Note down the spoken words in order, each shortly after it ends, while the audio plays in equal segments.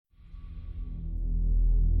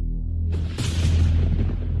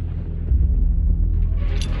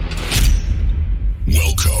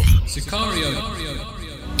Sicario.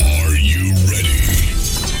 Are you ready?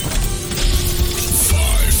 5,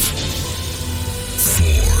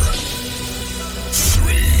 4,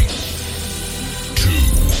 3, 2,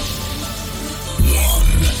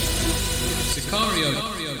 1. Sicario.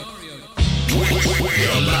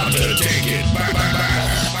 We're about to take it back.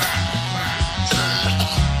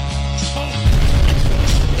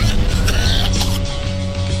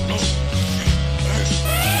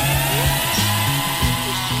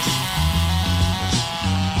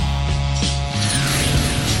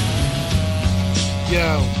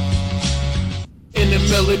 Yo, in the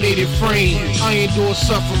melanated frame, I endure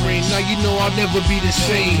suffering. Now you know I'll never be the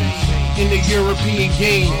same. In the European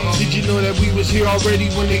game, did you know that we was here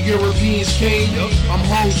already when the Europeans came? I'm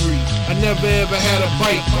hungry, I never ever had a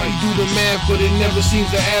bite. You do the math, but it never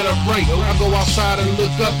seems to add up right. I go outside and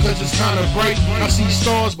look up cause it's kinda bright. I see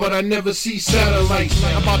stars, but I never see satellites.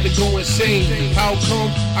 I'm about to go insane. How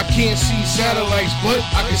come I can't see satellites, but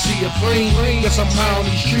I can see a plane? Guess I'm high on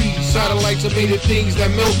these trees. Satellites are made of things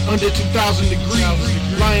that melt under 2,000 degrees.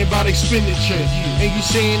 Lying about expenditure, and you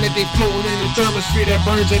saying that they floating in the thermosphere that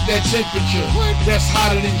burns at that temperature. That's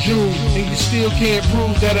hotter than June, and you still can't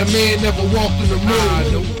prove that a man never walked in the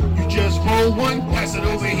moon. You just roll one, pass it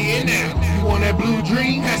over here now. You want that blue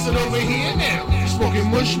dream? Pass it over here now. You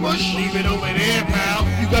smoking mush mush? Leave it over there, pal.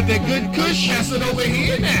 You got that good kush? Pass it over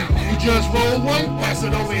here now. You just roll one, pass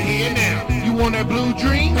it over here now. You want that blue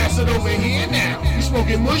dream? Pass it over here now. You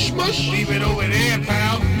smoking mush mush? Leave it over there,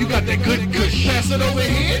 pal. You got that good kush? Pass it over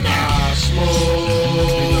here now. I smoke,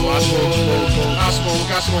 you know I smoke.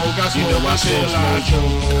 You know I smoke.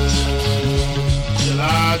 Till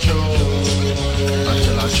I choke.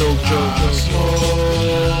 Until I choke. You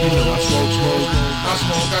know I smoke. I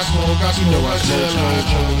smoke. You know I smoke.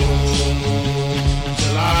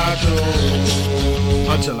 Till I choke.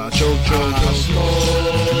 Until I choke. I smoke.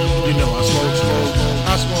 You know I smoke.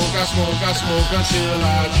 I smoke until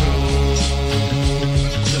I choke.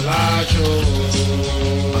 Till I choke.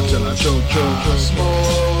 Until I choke. I smoke.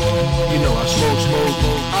 You know I smoke.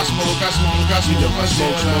 I smoke. You know I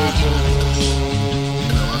smoke.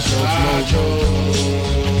 Until I choke.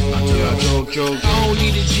 I don't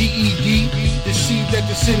need a GED to see that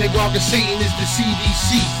the synagogue of Satan is the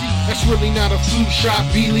CDC. That's really not a flu shot,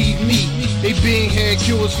 believe me. They been had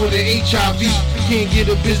cures for the HIV. You can't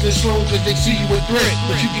get a business loan cause they see you a threat,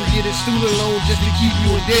 but you can get a student loan just to keep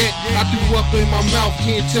you in debt. I threw up in my mouth,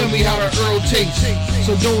 can't tell me how the Earl tastes.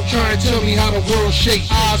 So don't try and tell me how the world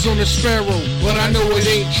shakes. Eyes on the sparrow, but I know it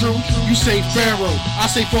ain't true. You say Pharaoh, I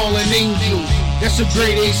say fallen angel. That's a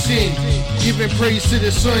great A sin. Giving praise to the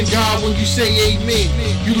Son God when you say amen.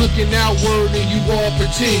 You looking outward and you all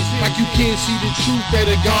pretend like you can't see the truth that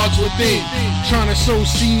the God's within. Trying to sow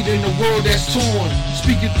seed in the world that's torn.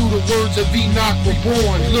 Speaking through the words of Enoch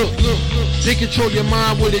reborn. Look, they control your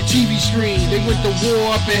mind with a TV screen. They went to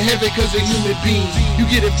war up in heaven cause of human beings. You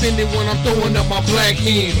get offended when I'm throwing up my black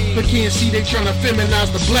hand, but can't see they trying to feminize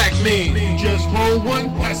the black man. You just roll one,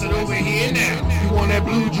 pass it over here now. You want that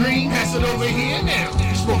blue dream? Pass it over here now.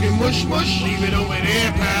 You smoking mush mush? Leave it over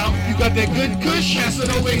there, pal. You got that good kush? Pass it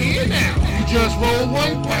over here now. You just roll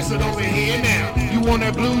one, pass it over here now. You want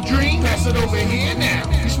that blue dream? Pass it over here now.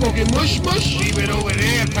 You smoking mush mush? Leave it over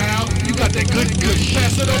there, pal. You got that good kush?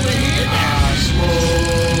 Pass it over here now. I smoke.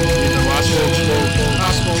 You know I smoke. You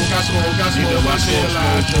know I smoke.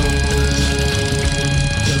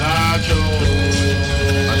 Till I choke.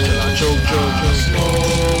 Until I choke. I smoke.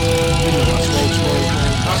 You know I smoke.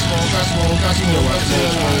 I smoke. You know I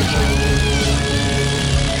smoke.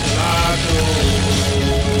 Till I choke.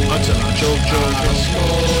 Until I choke. I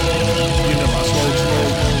smoke. You know I smoke.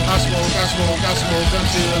 I smoke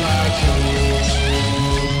until I choke.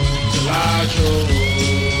 Till I choke.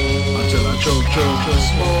 Until I choke. I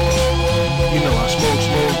smoke. You know I smoke.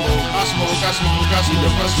 I smoke. You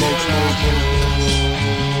know I smoke. You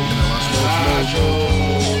know I smoke.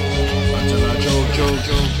 Until I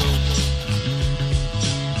choke.